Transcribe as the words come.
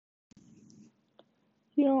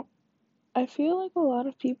You know, I feel like a lot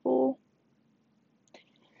of people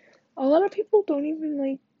don't even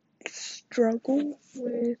like struggle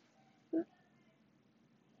with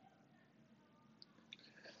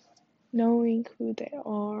knowing who they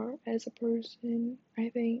are as a person, I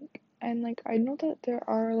think. And like I know that there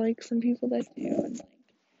are like some people that do, and like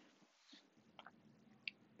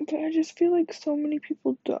but I just feel like so many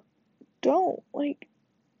people don't. Like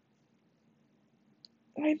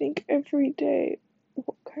I think every day,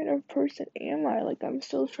 what kind of person am I? Like I'm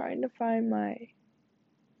still trying to find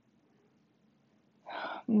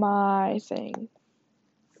my thing,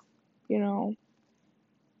 you know?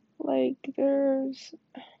 Like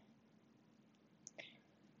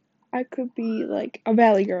I could be like a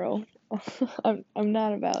valley girl. I'm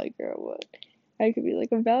not a valley girl, but I could be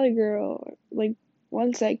like a valley girl like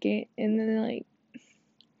 1 second, and then like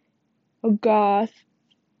a goth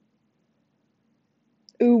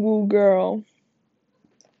uwu girl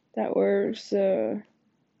that wears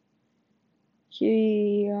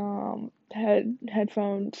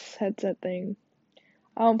headphones headset thing.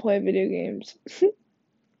 I don't play video games.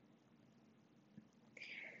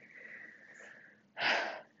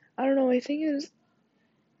 I don't know, my thing is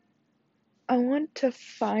I want to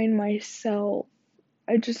find myself.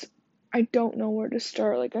 I just I don't know where to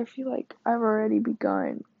start. Like I feel like I've already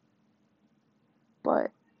begun,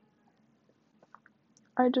 but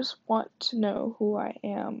I just want to know who I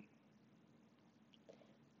am.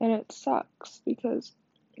 And it sucks because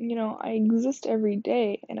I exist every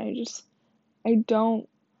day and I don't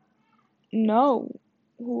know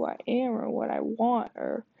who I am or what I want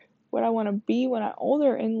or what I want to be when I'm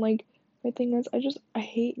older. And like my thing is I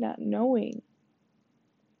hate not knowing.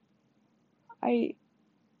 I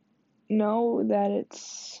know that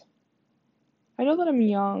I know that I'm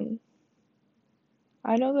young.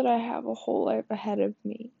 I know that I have a whole life ahead of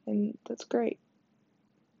me, and that's great.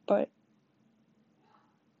 But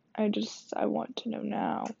I want to know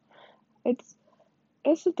now. It's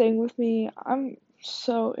it's the thing with me. I'm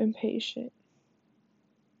so impatient.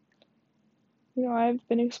 I've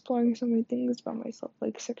been exploring so many things about myself,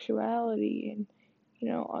 like sexuality and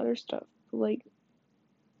other stuff. But like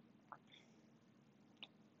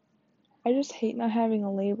I just hate not having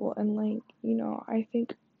a label, and like, I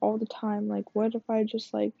think all the time, like, what if I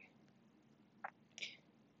just like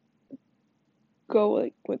go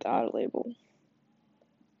like without a label?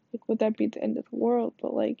 Like, would that be the end of the world?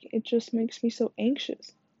 But like, it just makes me so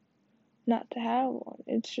anxious not to have one.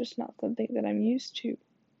 It's just not something that I'm used to.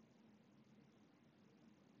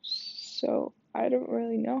 So I don't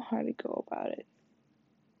really know how to go about it.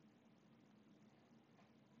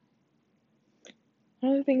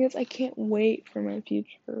 Another thing is I can't wait for my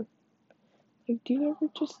future. Like, do you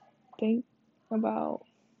ever just think about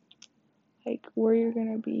like where you're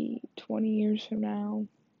gonna be 20 years from now?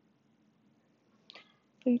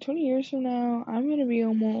 Like 20 years from now, I'm gonna be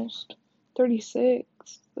almost 36.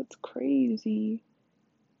 That's crazy.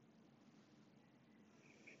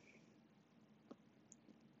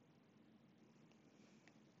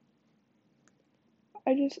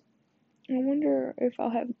 I wonder if I'll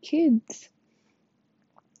have kids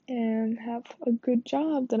and have a good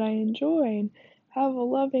job that I enjoy and have a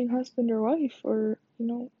loving husband or wife, or I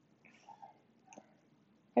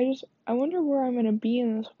wonder where I'm gonna be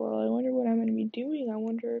in this world. I wonder what I'm gonna be doing. I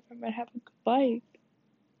wonder if I'm gonna have a good life.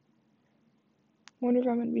 I wonder if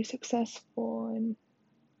I'm gonna be successful and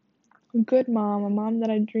a good mom, a mom that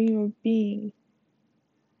I dream of being.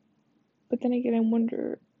 But then again, I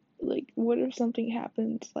wonder, like, what if something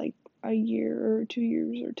happens like a year or 2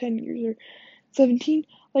 years or 10 years or 17,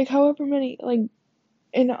 like however many, like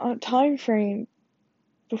in a time frame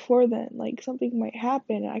before then, like something might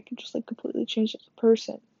happen and I could just like completely change as a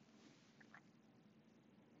person.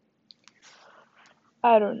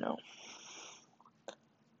 I don't know.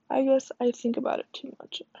 I guess I think about it too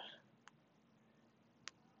much.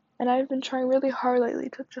 And I've been trying really hard lately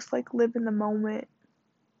to just like live in the moment.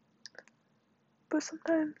 But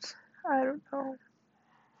sometimes, I don't know.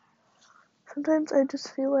 Sometimes I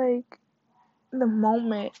just feel like the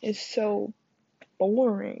moment is so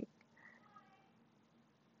boring.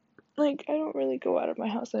 Like, I don't really go out of my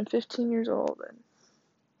house. I'm 15 years old and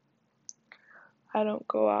I don't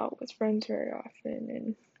go out with friends very often.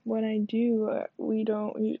 And when I do, I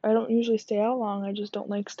don't usually stay out long. I just don't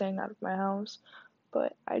like staying out of my house.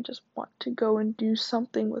 But I just want to go and do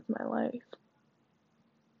something with my life.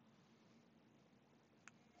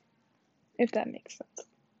 If that makes sense.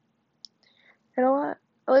 And a lot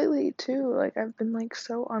lately too, like I've been like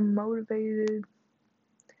so unmotivated,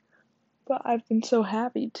 but I've been so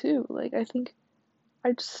happy too. Like I think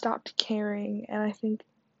I just stopped caring, and I think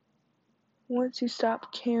once you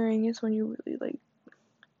stop caring is when you really, like,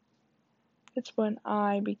 it's when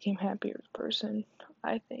I became a happier person,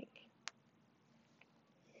 I think.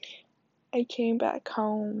 I came back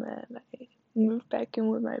home and I moved back in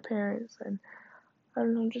with my parents, and I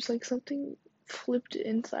don't know, just like something flipped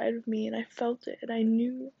inside of me and I felt it and I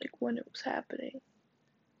knew like when it was happening.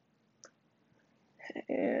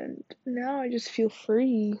 And now I just feel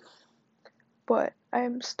free, but I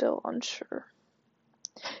am still unsure.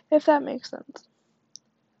 If that makes sense.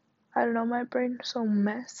 I don't know, my brain's so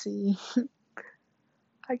messy.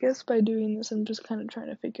 I guess by doing this, I'm just kind of trying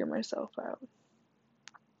to figure myself out.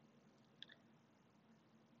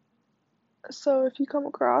 So if you come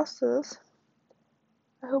across this,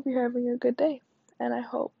 I hope you're having a good day. And I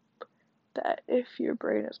hope that if your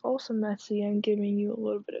brain is also messy, I'm giving you a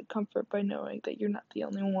little bit of comfort by knowing that you're not the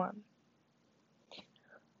only one.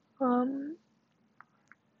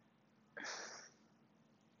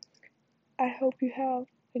 I hope you have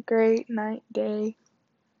a great night, day,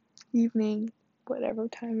 evening, whatever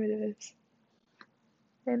time it is.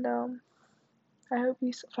 And I hope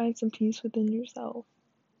you find some peace within yourself.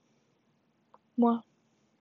 Mwah.